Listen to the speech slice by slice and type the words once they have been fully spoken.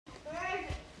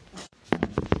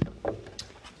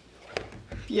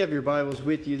If you have your Bibles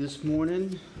with you this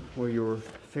morning, or your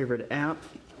favorite app,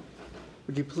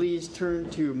 would you please turn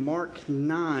to Mark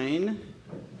 9.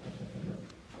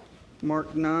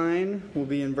 Mark 9 will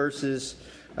be in verses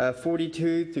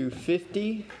 42 through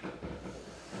 50.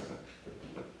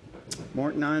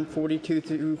 Mark 9, 42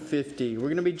 through 50. We're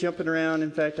going to be jumping around.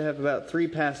 In fact, I have about 3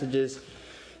 passages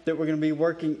that we're going to be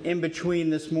working in between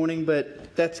this morning,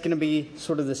 but that's going to be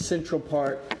sort of the central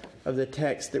part of the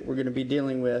text that we're going to be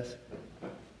dealing with.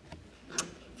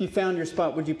 If you found your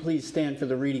spot, would you please stand for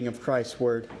the reading of Christ's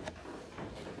Word?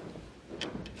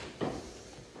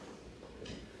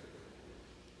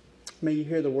 May you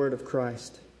hear the word of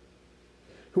Christ.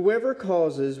 Whoever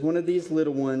causes one of these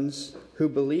little ones who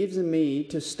believes in me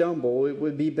to stumble, it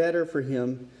would be better for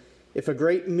him if a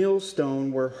great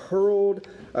millstone were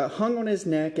hung on his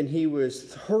neck and he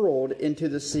was hurled into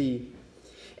the sea.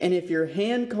 And if your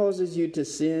hand causes you to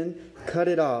sin, cut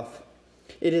it off.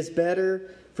 It is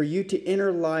better for you to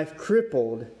enter life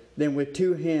crippled than with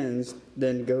 2 hands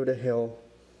than go to hell,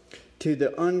 to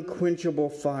the unquenchable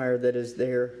fire that is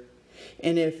there.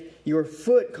 And if your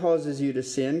foot causes you to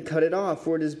sin, cut it off,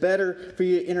 for it is better for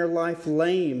you to enter life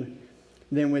lame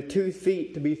than with 2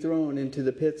 feet to be thrown into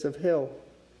the pits of hell.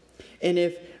 And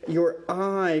if your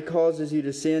eye causes you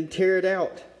to sin, tear it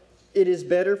out. It is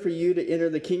better for you to enter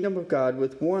the kingdom of God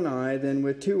with 1 eye than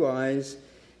with 2 eyes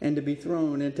and to be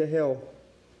thrown into hell,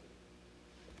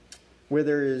 where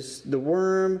the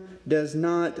worm does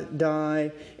not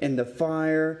die and the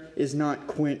fire is not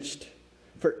quenched.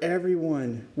 For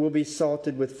everyone will be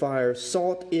salted with fire.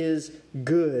 Salt is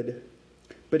good.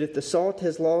 But if the salt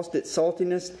has lost its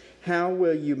saltiness, how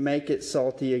will you make it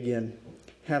salty again?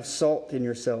 Have salt in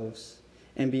yourselves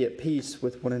and be at peace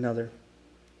with one another.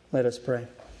 Let us pray.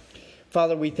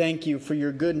 Father, we thank you for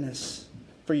your goodness,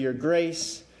 for your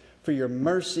grace, for your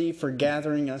mercy, for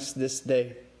gathering us this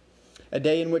day. A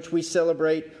day in which we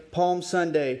celebrate Palm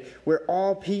Sunday, where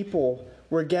all people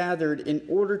were gathered in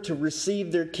order to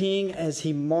receive their King as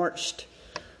he marched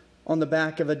on the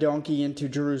back of a donkey into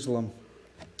Jerusalem.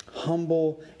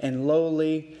 Humble and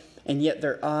lowly, and yet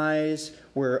their eyes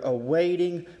were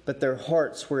awaiting, but their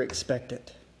hearts were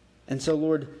expectant. And so,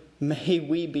 Lord, may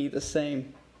we be the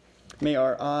same. May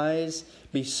our eyes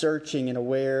be searching and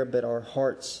aware, but our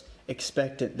hearts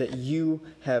expectant that you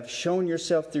have shown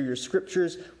yourself through your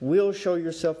scriptures, will show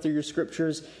yourself through your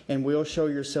scriptures, and will show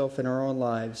yourself in our own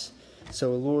lives.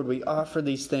 So, Lord, we offer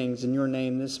these things in your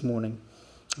name this morning.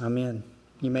 Amen.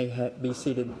 You may be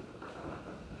seated.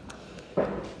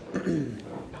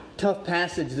 Tough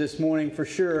passage this morning for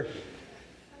sure,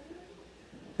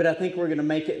 but I think we're going to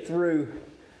make it through.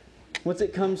 Once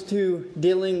it comes to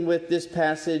dealing with this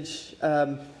passage,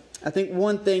 I think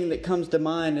one thing that comes to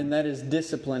mind, and that is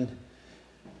discipline.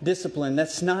 Discipline.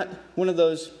 That's not one of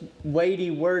those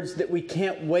weighty words that we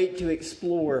can't wait to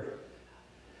explore.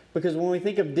 Because when we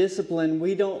think of discipline,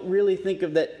 we don't really think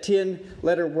of that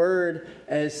 10-letter word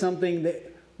as something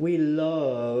that we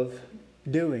love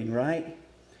doing, right?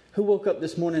 Who woke up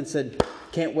this morning and said,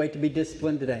 can't wait to be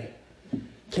disciplined today.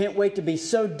 Can't wait to be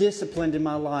so disciplined in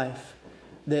my life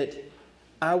that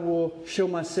I will show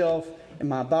myself and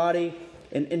my body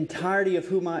and entirety of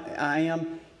whom I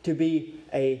am to be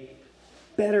a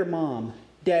better mom,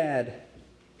 dad,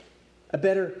 a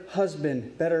better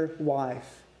husband, better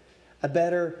wife, a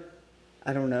better,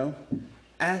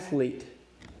 athlete,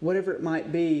 whatever it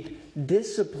might be.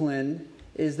 Discipline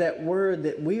is that word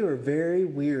that we are very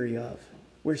weary of.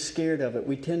 We're scared of it.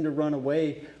 We tend to run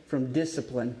away from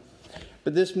discipline.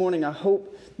 But this morning, I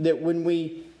hope that when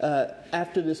we,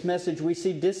 after this message, we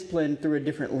see discipline through a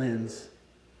different lens,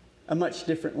 a much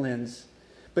different lens.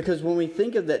 Because when we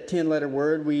think of that 10-letter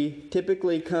word, we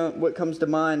typically what comes to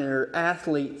mind are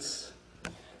athletes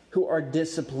who are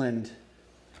disciplined.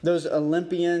 Those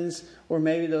Olympians or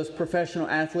maybe those professional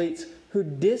athletes who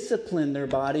discipline their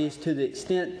bodies to the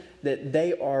extent that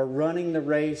they are running the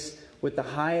race with the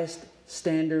highest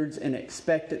standards and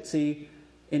expectancy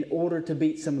in order to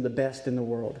beat some of the best in the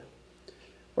world.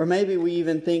 Or maybe we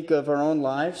even think of our own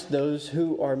lives, those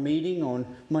who are meeting on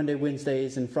Monday,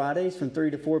 Wednesdays, and Fridays from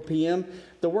 3 to 4 p.m.,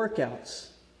 the workouts.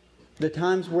 The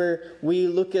times where we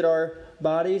look at our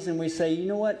bodies and we say, you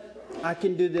know what, I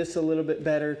can do this a little bit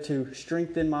better to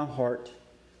strengthen my heart.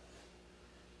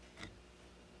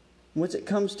 Once it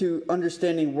comes to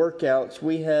understanding workouts,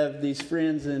 we have these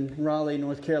friends in Raleigh,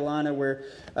 North Carolina, where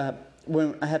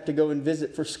when I have to go and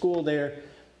visit for school there,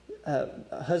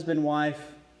 a husband and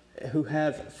wife who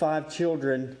have 5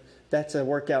 children, that's a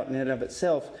workout in and of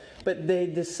itself. But they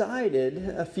decided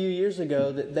a few years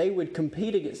ago that they would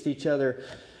compete against each other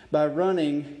by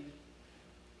running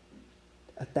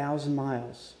 1,000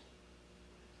 miles.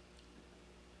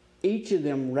 each of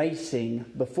them racing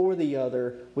before the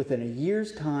other within a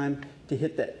year's time to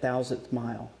hit that 1,000th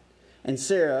mile. And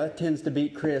Sarah tends to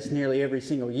beat Chris nearly every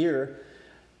single year.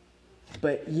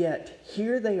 But yet,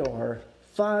 here they are,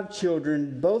 5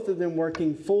 children, both of them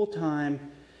working full-time,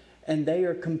 and they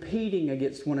are competing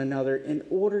against one another in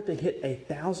order to hit a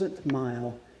 1,000th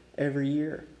mile every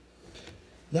year.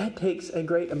 That takes a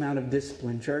great amount of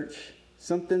discipline, church.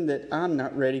 Something that I'm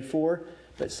not ready for,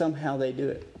 but somehow they do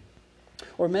it.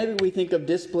 Or maybe we think of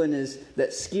discipline as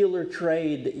that skill or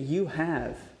trade that you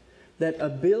have, that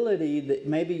ability that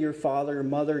maybe your father or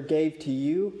mother gave to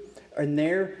you, and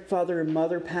their father and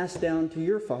mother passed down to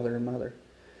your father and mother.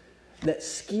 That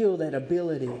skill, that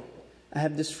ability. I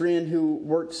have this friend who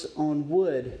works on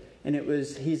wood, and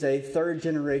he's a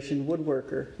 3rd-generation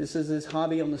woodworker. This is his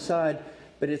hobby on the side,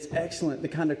 but it's excellent, the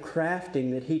kind of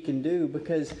crafting that he can do,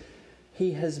 because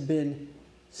he has been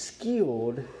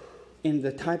skilled in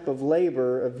the type of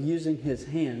labor of using his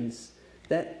hands.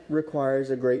 That requires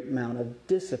a great amount of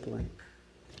discipline.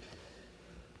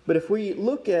 But if we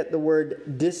look at the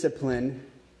word discipline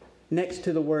next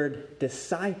to the word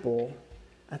disciple,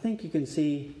 I think you can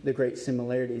see the great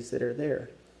similarities that are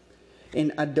there.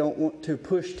 And I don't want to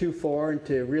push too far and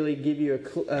to really give you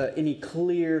any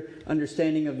clear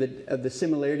understanding of the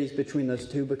similarities between those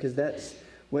two, because that's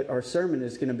what our sermon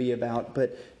is going to be about.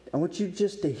 But I want you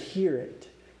just to hear it.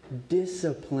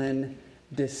 Discipline,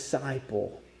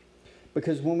 disciple.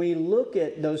 Because when we look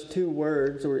at those 2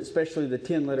 words, or especially the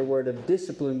 10-letter word of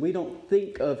discipline, we don't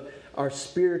think of our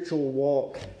spiritual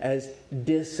walk as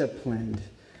disciplined.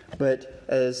 But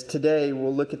as today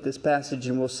we'll look at this passage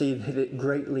and we'll see that it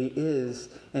greatly is,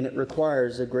 and it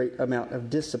requires a great amount of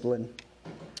discipline.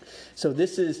 So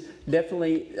this is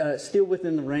definitely still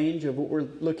within the range of what we're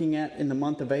looking at in the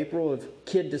month of April of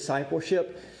kid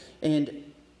discipleship. And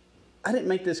I didn't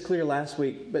make this clear last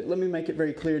week, but let me make it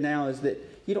very clear now, is that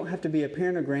you don't have to be a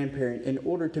parent or grandparent in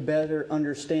order to better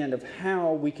understand of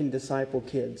how we can disciple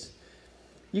kids.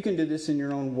 You can do this in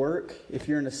your own work. If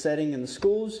you're in a setting in the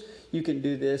schools, you can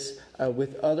do this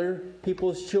with other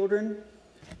people's children.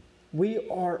 We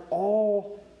are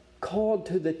all called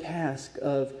to the task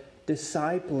of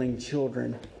discipling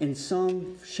children in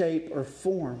some shape or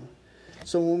form.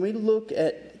 So when we look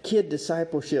at kid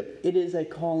discipleship, it is a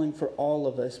calling for all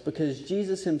of us, because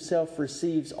Jesus himself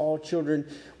receives all children.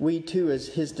 We too, as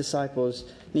his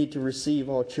disciples, need to receive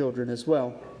all children as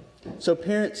well. So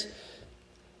parents,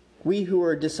 we who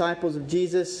are disciples of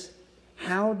Jesus,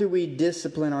 how do we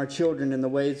discipline our children in the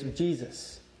ways of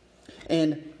Jesus?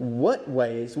 And what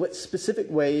specific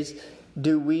ways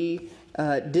do we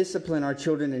discipline our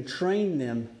children and train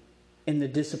them in the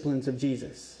disciplines of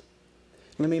Jesus?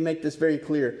 Let me make this very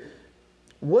clear.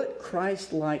 What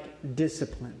Christ-like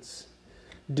disciplines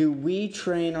do we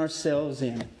train ourselves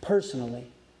in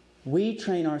personally? We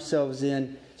train ourselves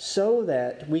in so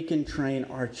that we can train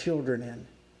our children in.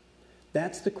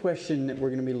 That's the question that we're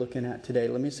going to be looking at today.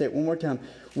 Let me say it one more time.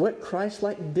 What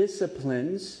Christ-like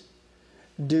disciplines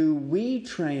do we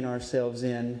train ourselves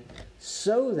in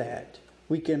so that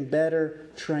we can better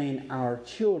train our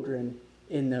children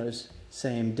in those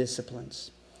same disciplines?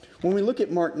 When we look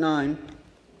at Mark 9,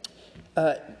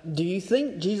 do you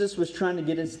think Jesus was trying to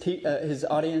get his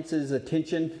audience's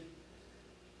attention?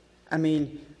 I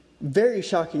mean, very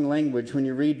shocking language when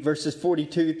you read verses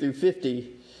 42 through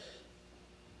 50.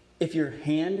 If your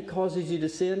hand causes you to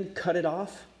sin, cut it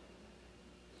off.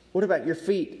 What about your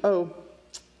feet? Oh,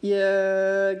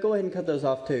 yeah, go ahead and cut those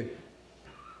off too.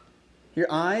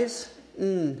 Your eyes,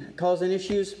 causing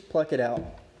issues, pluck it out.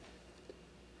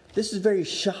 This is very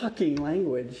shocking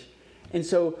language. And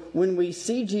so when we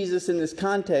see Jesus in this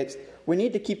context, we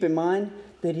need to keep in mind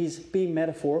that he's being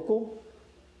metaphorical.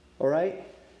 All right?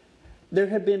 There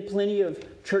have been plenty of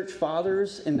church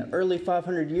fathers in the early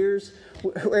 500 years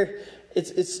where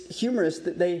it's humorous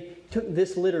that they took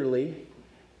this literally,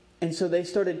 and so they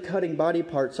started cutting body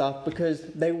parts off because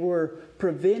they were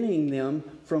preventing them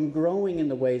from growing in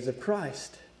the ways of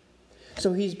Christ.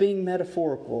 So he's being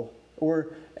metaphorical.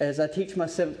 Or as I teach my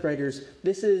 7th graders,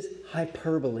 this is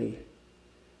hyperbole.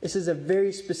 This is a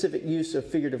very specific use of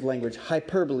figurative language.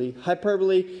 Hyperbole.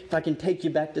 Hyperbole, if I can take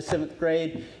you back to 7th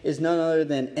grade, is none other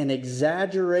than an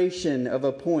exaggeration of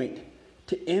a point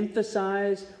to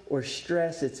emphasize or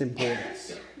stress its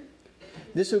importance.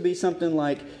 This would be something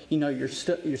like, your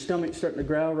stomach's starting to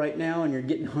growl right now and you're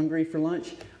getting hungry for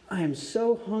lunch. I am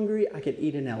so hungry I could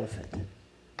eat an elephant.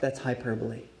 That's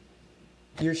hyperbole.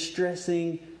 You're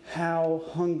stressing how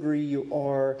hungry you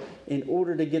are in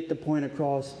order to get the point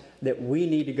across that we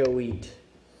need to go eat.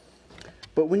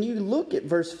 But when you look at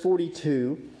verse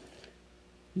 42,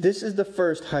 this is the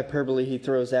first hyperbole he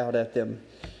throws out at them.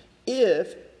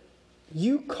 if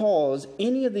you cause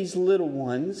any of these little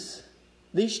ones,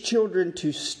 these children,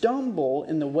 to stumble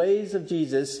in the ways of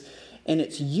Jesus, and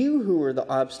it's you who are the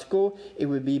obstacle, it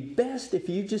would be best if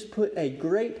you just put a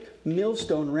great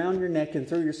millstone around your neck and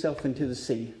throw yourself into the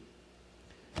sea.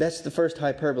 That's the first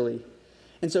hyperbole.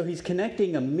 And so he's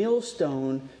connecting a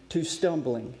millstone to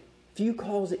stumbling. If you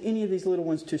cause any of these little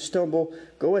ones to stumble,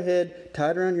 go ahead,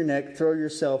 tie it around your neck, throw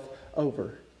yourself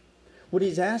over. What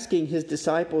he's asking his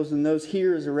disciples and those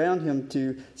hearers around him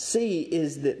to see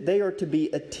is that they are to be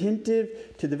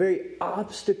attentive to the very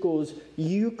obstacles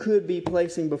you could be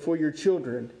placing before your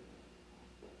children.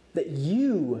 That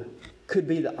you could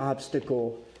be the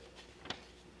obstacle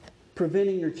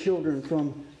preventing your children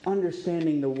from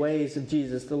understanding the ways of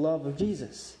Jesus, the love of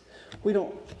Jesus. We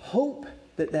don't hope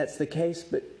that that's the case,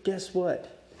 but guess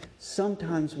what?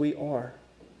 Sometimes we are.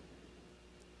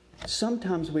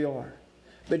 Sometimes we are.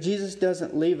 But Jesus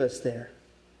doesn't leave us there.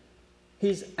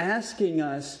 He's asking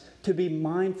us to be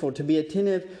mindful, to be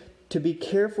attentive, to be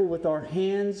careful with our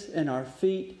hands and our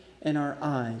feet and our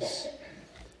eyes.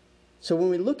 So when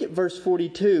we look at verse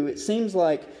 42, it seems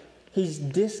like he's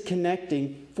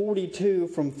disconnecting 42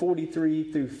 from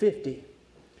 43 through 50.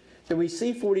 So we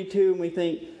see 42 and we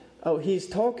think, oh, he's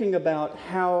talking about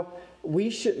how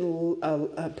we shouldn't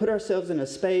put ourselves in a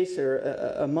space or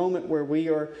a moment where we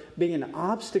are being an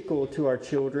obstacle to our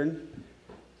children.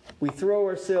 We throw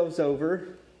ourselves over.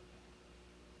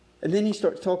 And then he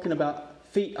starts talking about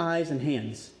feet, eyes, and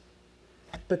hands.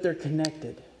 But they're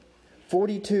connected.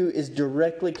 42 is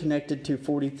directly connected to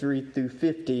 43 through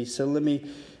 50. So let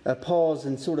me pause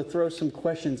and sort of throw some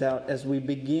questions out as we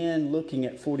begin looking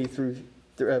at 43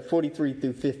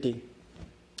 through 50.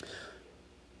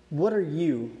 What are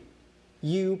you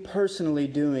personally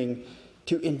doing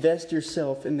to invest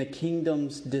yourself in the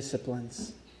kingdom's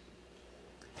disciplines?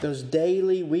 Those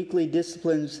daily, weekly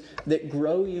disciplines that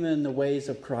grow you in the ways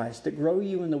of Christ, that grow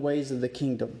you in the ways of the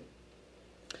kingdom.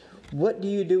 What do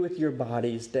you do with your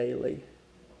bodies daily?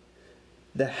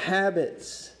 The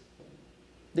habits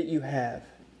that you have,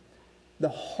 the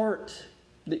heart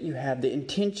that you have, the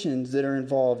intentions that are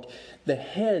involved, the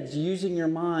heads using your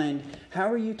mind. How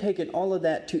are you taking all of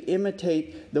that to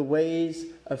imitate the ways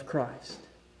of Christ?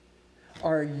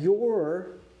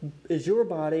 Is your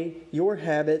body, your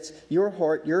habits, your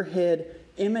heart, your head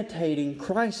imitating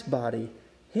Christ's body,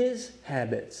 His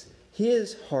habits,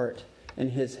 His heart,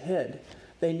 and His head?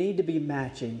 They need to be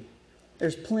matching.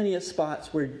 There's plenty of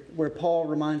spots where Paul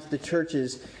reminds the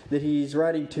churches that he's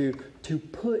writing to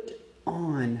put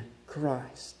on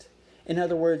Christ. In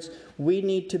other words, we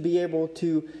need to be able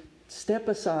to step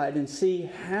aside and see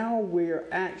how we're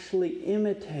actually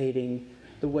imitating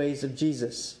the ways of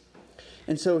Jesus.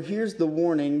 And so here's the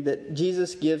warning that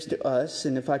Jesus gives to us,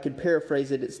 and if I could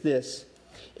paraphrase it, it's this.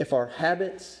 If our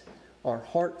habits, our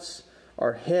hearts,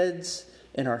 our heads,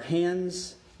 and our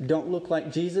hands don't look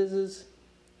like Jesus's,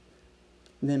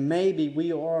 then maybe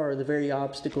we are the very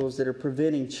obstacles that are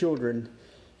preventing children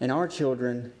and our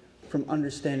children from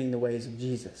understanding the ways of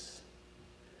Jesus.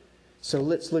 So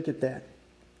let's look at that.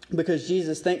 Because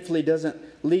Jesus thankfully doesn't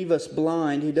leave us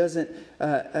blind. He doesn't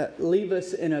leave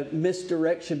us in a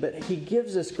misdirection, but He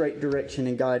gives us great direction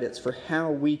and guidance for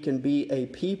how we can be a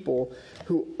people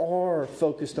who are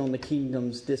focused on the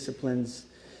kingdom's disciplines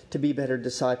to be better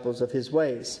disciples of His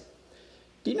ways.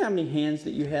 Do you know how many hands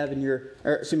that you have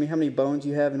how many bones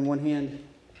you have in one hand?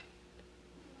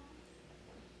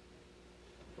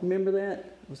 Remember that?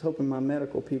 I was hoping my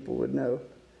medical people would know.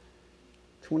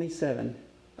 27,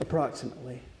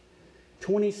 approximately.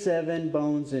 27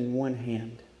 bones in one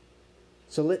hand.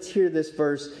 So let's hear this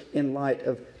verse in light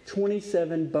of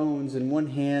 27 bones in one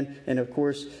hand, and of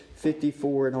course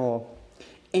 54 in all.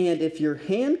 And if your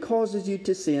hand causes you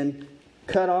to sin,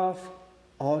 cut off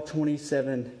all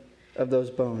 27 of those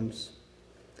bones.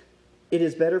 It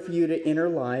is better for you to enter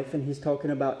life, and he's talking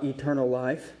about eternal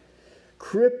life,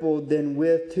 crippled than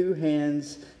with 2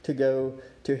 hands to go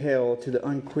to hell, to the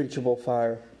unquenchable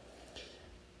fire.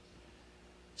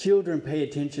 Children pay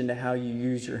attention to how you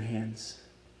use your hands.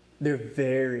 They're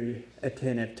very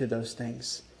attentive to those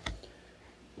things.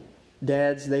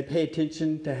 Dads, they pay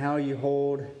attention to how you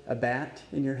hold a bat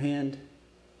in your hand.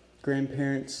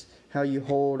 Grandparents, how you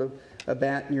hold a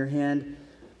bat in your hand.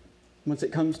 Once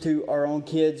it comes to our own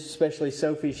kids, especially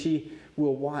Sophie, she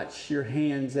will watch your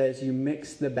hands as you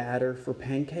mix the batter for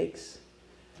pancakes.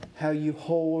 How you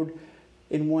hold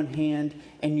in one hand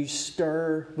and you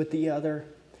stir with the other.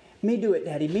 Me do it,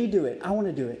 Daddy. Me do it. I want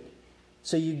to do it.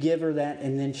 So you give her that,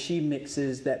 and then she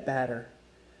mixes that batter.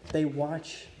 They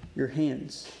watch your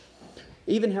hands.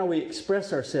 Even how we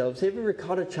express ourselves. Have you ever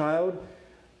caught a child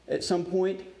at some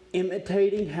point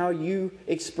imitating how you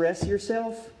express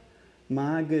yourself,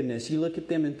 my goodness, you look at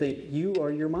them and think, you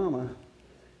are your mama.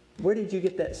 Where did you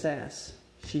get that sass?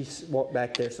 She walked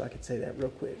back there so I could say that real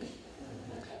quick.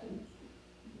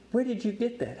 Where did you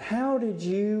get that? How did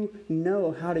you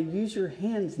know how to use your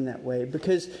hands in that way?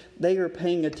 Because they are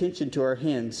paying attention to our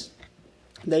hands.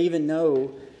 They even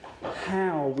know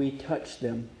how we touch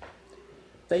them.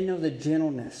 They know the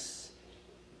gentleness.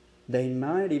 They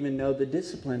might even know the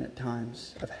discipline at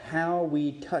times of how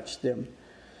we touch them.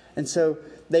 And so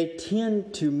they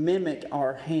tend to mimic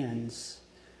our hands,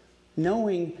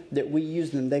 knowing that we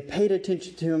use them. They paid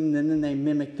attention to them and then they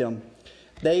mimic them.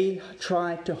 They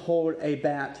try to hold a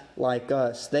bat like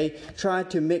us. They try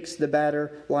to mix the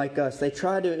batter like us. They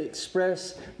try to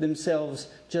express themselves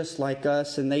just like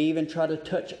us. And they even try to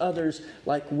touch others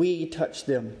like we touch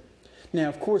them. Now,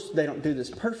 of course, they don't do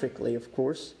this perfectly, of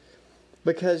course,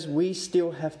 because we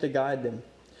still have to guide them.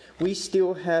 We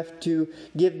still have to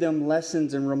give them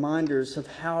lessons and reminders of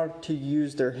how to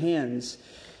use their hands.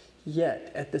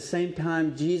 Yet, at the same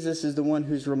time, Jesus is the one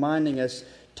who's reminding us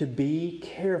to be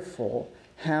careful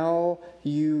how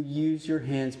you use your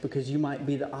hands, because you might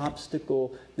be the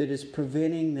obstacle that is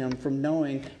preventing them from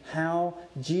knowing how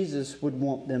Jesus would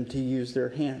want them to use their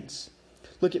hands.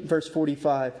 Look at verse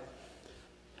 45.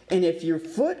 And if your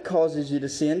foot causes you to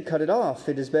sin, cut it off.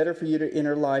 It is better for you to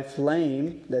enter life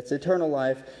lame, that's eternal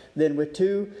life, than with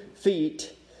 2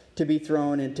 feet to be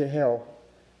thrown into hell.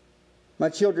 My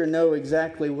children know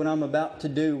exactly what I'm about to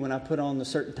do when I put on a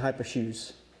certain type of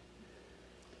shoes.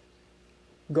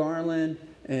 Garland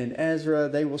and Ezra,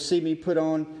 they will see me put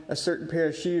on a certain pair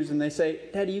of shoes and they say,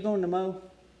 Daddy, you going to mow?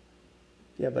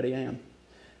 Yeah, buddy, I am.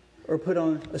 Or put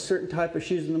on a certain type of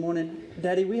shoes in the morning.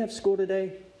 Daddy, we have school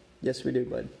today? Yes, we do,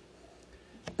 bud.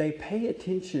 They pay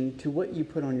attention to what you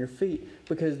put on your feet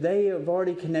because they have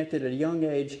already connected at a young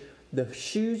age the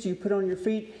shoes you put on your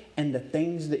feet and the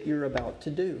things that you're about to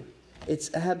do.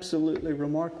 It's absolutely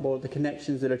remarkable the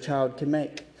connections that a child can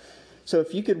make. So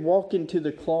if you could walk into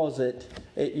the closet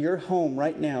at your home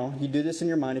right now, you do this in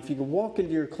your mind, if you could walk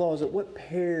into your closet, what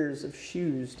pairs of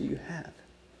shoes do you have?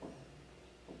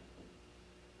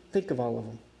 Think of all of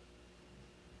them.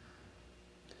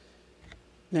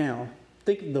 Now,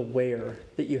 think of the wear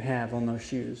that you have on those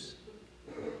shoes.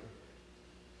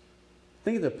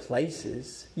 Think of the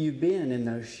places you've been in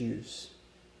those shoes.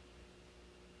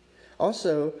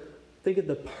 Also, think of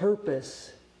the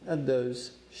purpose of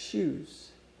those shoes.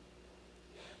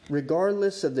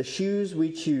 Regardless of the shoes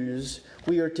we choose,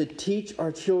 we are to teach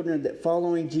our children that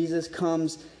following Jesus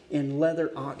comes in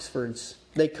leather Oxfords.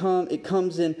 It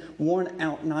comes in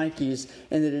worn-out Nikes,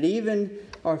 and that even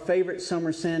our favorite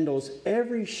summer sandals,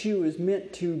 every shoe is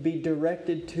meant to be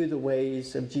directed to the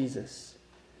ways of Jesus.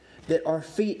 That our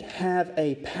feet have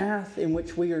a path in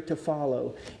which we are to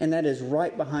follow, and that is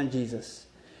right behind Jesus.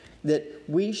 That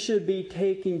we should be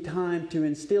taking time to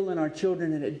instill in our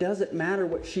children that it doesn't matter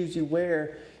what shoes you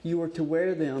wear, you are to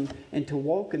wear them and to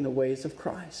walk in the ways of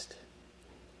Christ.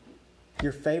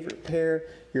 Your favorite pair,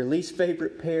 your least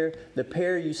favorite pair, the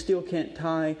pair you still can't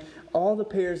tie, all the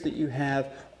pairs that you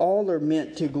have, all are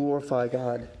meant to glorify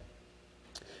God.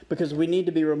 Because we need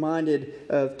to be reminded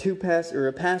of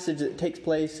a passage that takes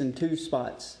place in 2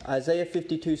 spots. Isaiah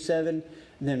 52:7,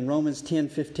 and then Romans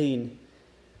 10:15,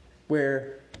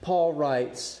 where Paul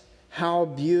writes, "How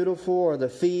beautiful are the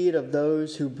feet of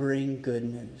those who bring good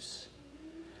news."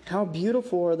 How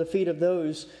beautiful are the feet of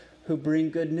those who bring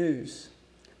good news.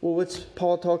 Well, what's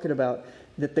Paul talking about?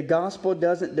 That the gospel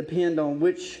doesn't depend on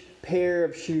which pair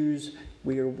of shoes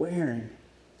we are wearing.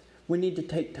 We need to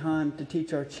take time to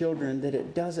teach our children that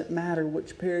it doesn't matter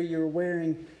which pair you're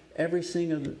wearing. Every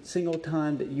single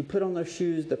time that you put on those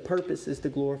shoes, the purpose is to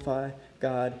glorify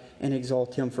God and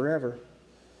exalt Him forever.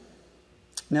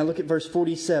 Now look at verse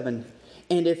 47.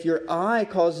 And if your eye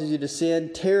causes you to sin,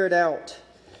 tear it out.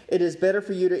 It is better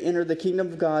for you to enter the kingdom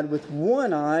of God with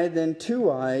one eye than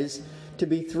 2 eyes to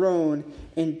be thrown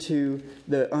into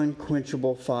the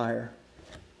unquenchable fire.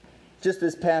 Just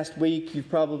this past week, you've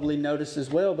probably noticed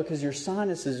as well, because your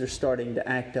sinuses are starting to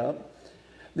act up,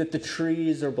 that the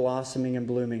trees are blossoming and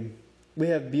blooming. We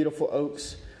have beautiful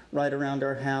oaks right around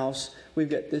our house. We've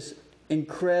got this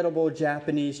incredible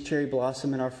Japanese cherry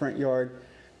blossom in our front yard.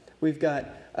 We've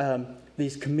got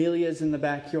these camellias in the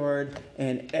backyard,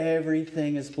 and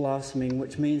everything is blossoming,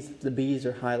 which means that the bees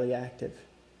are highly active.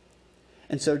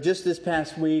 And so just this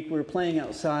past week, we were playing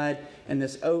outside, and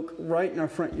this oak right in our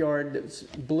front yard that's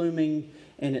blooming,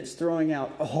 and it's throwing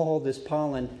out all this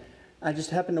pollen. I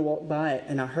just happened to walk by it,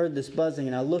 and I heard this buzzing,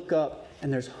 and I look up,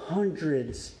 and there's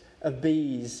hundreds of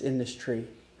bees in this tree.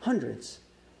 Hundreds.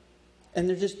 And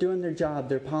they're just doing their job.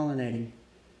 They're pollinating.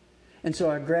 And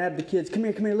so I grabbed the kids. Come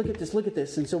here, look at this, look at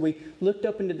this. And so we looked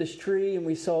up into this tree and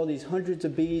we saw these hundreds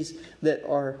of bees that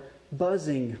are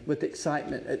buzzing with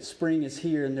excitement that spring is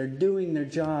here and they're doing their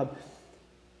job.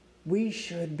 We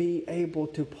should be able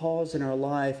to pause in our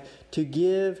life to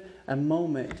give a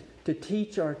moment to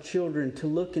teach our children to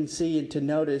look and see and to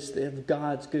notice of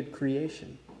God's good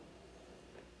creation.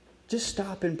 Just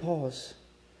stop and pause.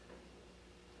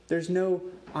 There's no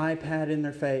iPad in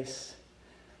their face.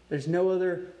 There's no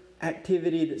other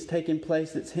activity that's taking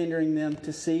place that's hindering them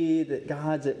to see that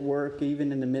God's at work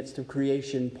even in the midst of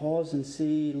creation. Pause and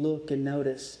see, look and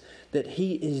notice that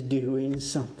He is doing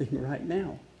something right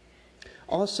now.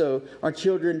 Also, our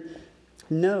children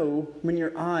know when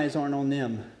your eyes aren't on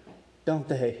them, don't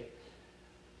they?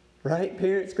 Right?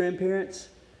 Parents, grandparents,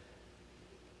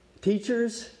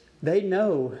 teachers, they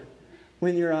know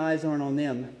when your eyes aren't on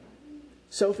them.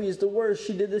 Sophie is the worst.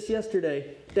 She did this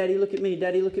yesterday. Daddy, look at me.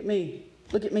 Daddy, look at me.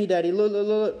 Look at me, Daddy. Look, look,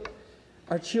 look.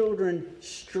 Our children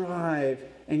strive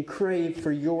and crave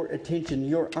for your attention,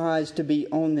 your eyes to be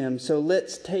on them. So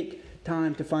let's take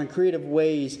time to find creative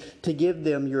ways to give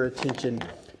them your attention,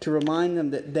 to remind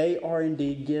them that they are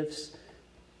indeed gifts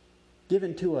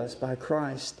given to us by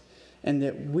Christ, and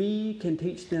that we can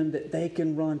teach them that they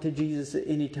can run to Jesus at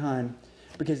any time,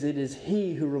 because it is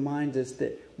He who reminds us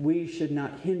that we should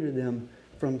not hinder them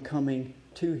from coming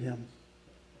to Him.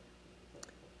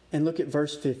 And look at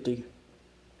verse 50.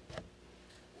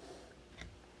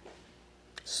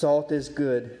 Salt is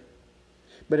good,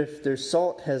 but if their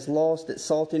salt has lost its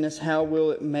saltiness, how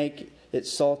will it make it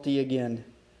salty again?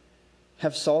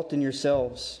 Have salt in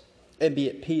yourselves and be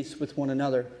at peace with one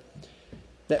another.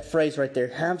 That phrase right there,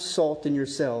 have salt in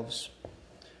yourselves.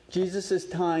 Jesus is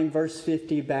tying verse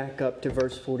 50 back up to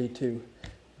verse 42.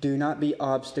 Do not be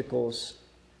obstacles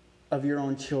of your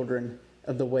own children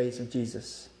of the ways of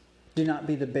Jesus. Do not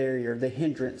be the barrier, the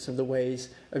hindrance of the ways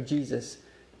of Jesus.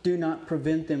 Do not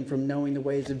prevent them from knowing the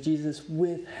ways of Jesus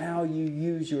with how you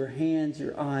use your hands,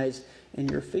 your eyes, and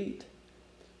your feet.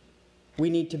 We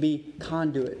need to be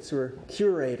conduits or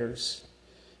curators.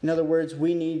 In other words,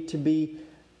 we need to be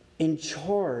in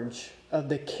charge of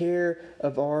the care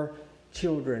of our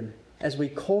children as we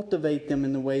cultivate them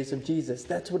in the ways of Jesus.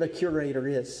 That's what a curator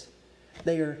is.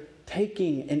 They are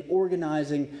taking and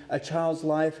organizing a child's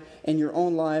life and your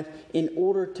own life in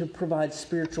order to provide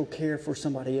spiritual care for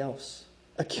somebody else.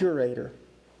 A curator.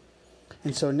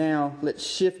 And so now let's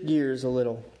shift gears a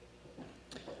little.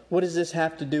 What does this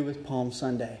have to do with Palm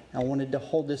Sunday? I wanted to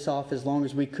hold this off as long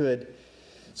as we could.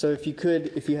 So if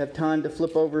you have time to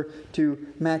flip over to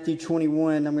Matthew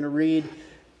 21, I'm going to read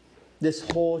this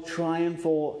whole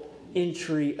triumphal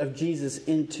entry of Jesus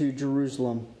into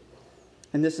Jerusalem.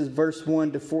 And this is verse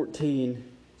 1 to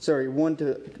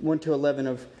 11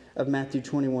 of Matthew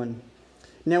 21.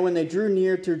 Now when they drew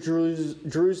near to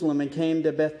Jerusalem and came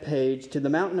to Bethphage, to the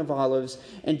mountain of Olives,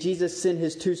 and Jesus sent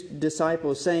His 2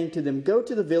 disciples, saying to them, Go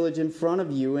to the village in front of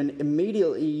you, and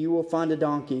immediately you will find a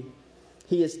donkey.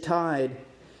 He is tied,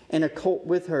 and a colt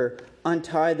with her.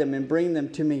 Untie them and bring them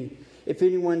to me. If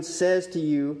anyone says to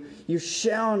you, you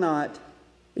shall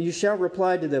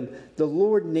reply to them, the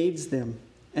Lord needs them,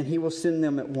 and He will send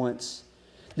them at once.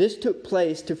 This took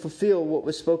place to fulfill what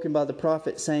was spoken by the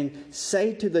prophet, saying,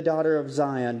 Say to the daughter of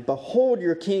Zion, Behold,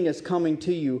 your king is coming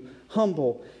to you,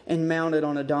 humble and mounted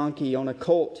on a donkey, on a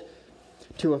colt,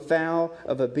 to a foal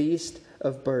of a beast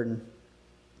of burden.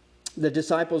 The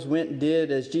disciples went and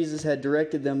did as Jesus had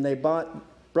directed them. They brought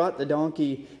the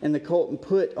donkey and the colt and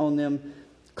put on them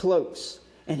cloaks.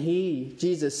 And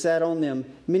Jesus, sat on them.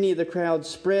 Many of the crowd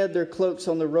spread their cloaks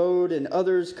on the road, and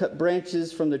others cut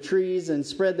branches from the trees and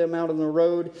spread them out on the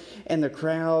road. And the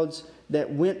crowds that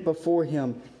went before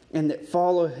Him and that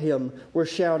followed Him were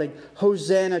shouting,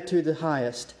 Hosanna to the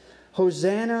highest.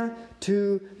 Hosanna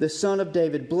to the Son of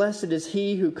David. Blessed is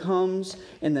He who comes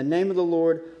in the name of the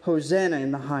Lord. Hosanna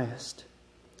in the highest.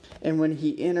 And when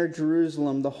He entered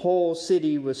Jerusalem, the whole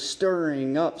city was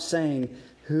stirring up, saying,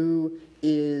 Who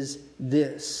is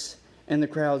this? And the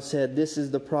crowd said, This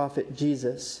is the prophet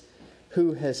Jesus,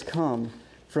 who has come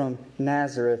from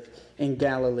Nazareth in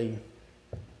Galilee.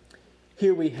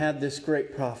 Here we have this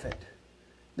great prophet,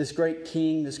 this great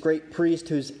king, this great priest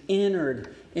who's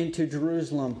entered into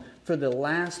Jerusalem for the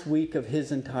last week of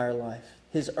his entire life,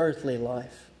 his earthly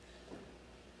life.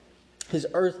 His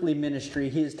earthly ministry.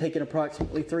 He has taken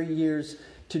approximately 3 years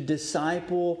to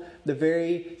disciple the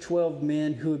very 12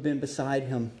 men who have been beside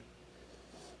him.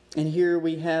 And here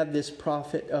we have this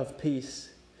prophet of peace.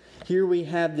 Here we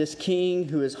have this king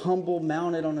who is humble,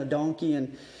 mounted on a donkey.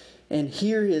 And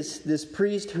here is this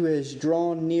priest who has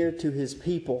drawn near to his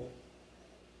people.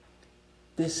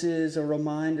 This is a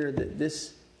reminder that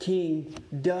this king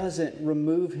doesn't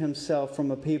remove himself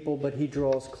from a people, but he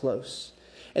draws close.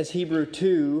 As Hebrew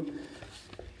 2,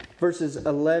 verses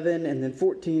 11 and then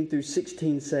 14 through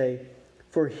 16 say,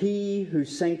 "For he who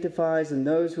sanctifies and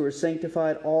those who are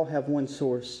sanctified all have one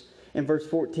source." In verse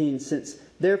 14, since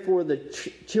therefore the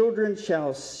children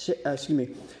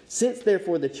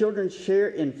share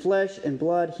in flesh and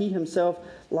blood, he himself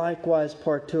likewise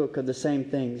partook of the same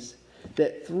things,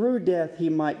 that through death he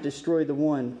might destroy the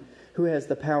one who has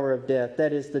the power of death,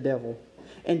 that is, the devil,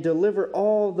 and deliver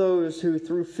all those who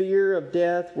through fear of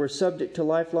death were subject to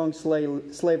lifelong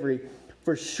slavery.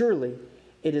 For surely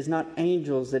it is not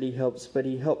angels that he helps, but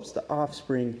he helps the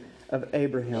offspring of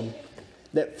Abraham.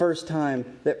 That first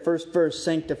verse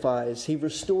sanctifies. He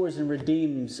restores and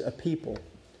redeems a people.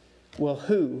 Well,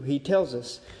 who? He tells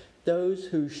us, those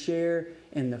who share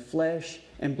in the flesh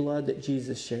and blood that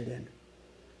Jesus shared in.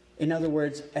 In other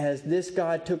words, as this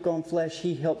God took on flesh,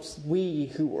 he helps we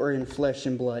who are in flesh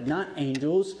and blood. Not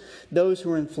angels, those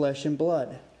who are in flesh and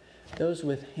blood. Those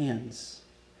with hands,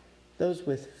 those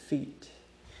with feet,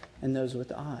 and those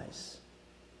with eyes.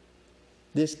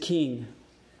 This king,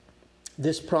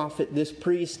 this prophet, this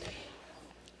priest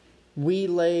we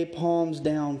lay palms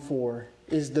down for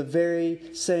is the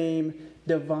very same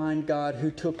divine God who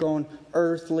took on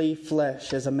earthly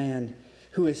flesh as a man,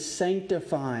 who is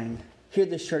sanctifying. Hear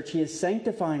this, church. He is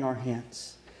sanctifying our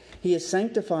hands. He is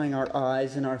sanctifying our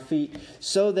eyes and our feet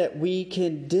so that we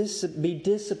can be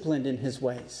disciplined in his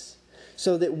ways.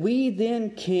 So that we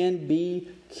then can be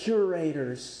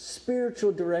curators,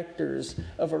 spiritual directors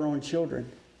of our own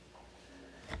children.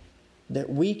 That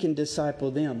we can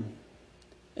disciple them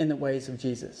in the ways of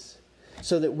Jesus.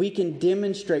 So that we can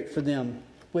demonstrate for them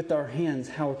with our hands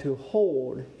how to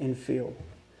hold and feel.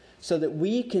 So that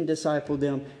we can disciple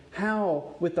them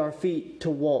how with our feet to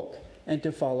walk and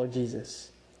to follow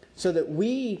Jesus. So that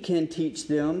we can teach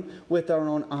them with our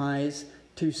own eyes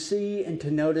to see and to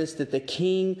notice that the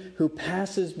King who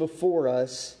passes before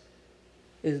us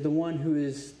is the one who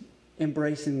is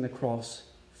embracing the cross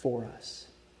for us.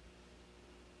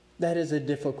 That is a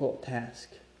difficult task.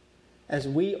 As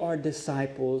we are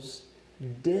disciples,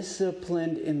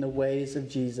 disciplined in the ways of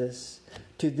Jesus,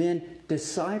 to then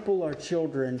disciple our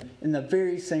children in the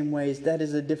very same ways, that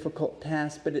is a difficult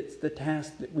task, but it's the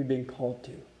task that we've been called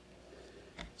to.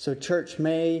 So church,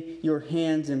 may your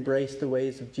hands embrace the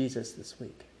ways of Jesus this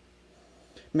week.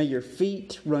 May your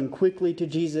feet run quickly to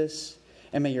Jesus,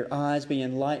 and may your eyes be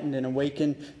enlightened and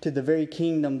awakened to the very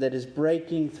kingdom that is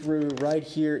breaking through right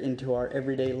here into our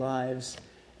everyday lives.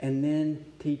 And then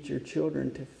teach your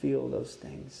children to feel those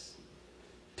things,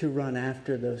 to run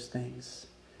after those things,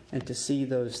 and to see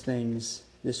those things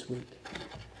this week.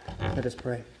 Let us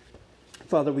pray.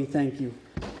 Father, we thank you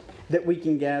that we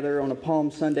can gather on a Palm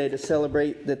Sunday to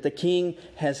celebrate that the King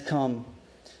has come.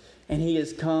 And he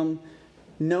has come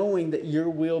knowing that your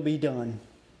will be done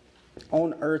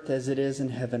on earth as it is in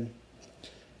heaven.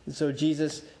 And so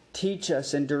Jesus, teach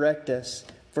us and direct us,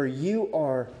 for you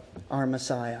are our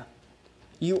Messiah.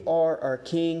 You are our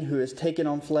King who has taken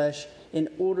on flesh in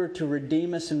order to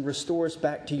redeem us and restore us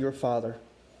back to your Father.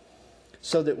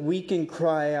 So that we can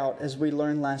cry out, as we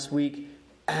learned last week,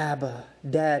 Abba,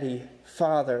 Daddy,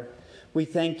 Father. We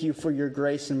thank you for your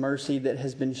grace and mercy that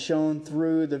has been shown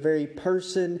through the very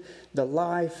person, the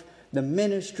life, the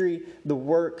ministry, the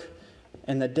work,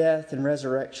 and the death and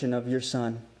resurrection of your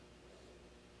Son.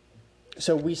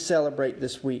 So we celebrate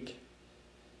this week.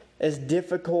 As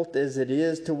difficult as it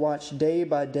is to watch day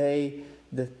by day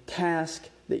the task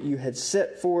that you had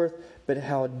set forth, but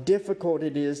how difficult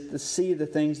it is to see the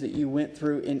things that you went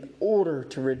through in order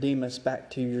to redeem us back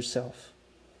to yourself.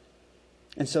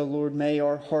 And so, Lord, may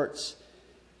our hearts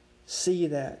see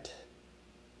that.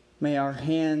 May our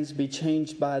hands be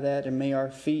changed by that, and may our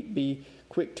feet be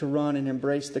quick to run and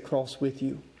embrace the cross with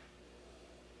you.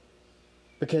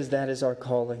 Because that is our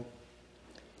calling.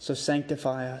 So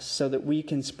sanctify us so that we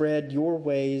can spread your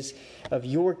ways of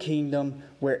your kingdom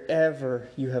wherever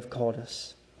you have called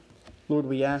us. Lord,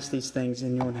 we ask these things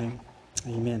in your name.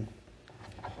 Amen.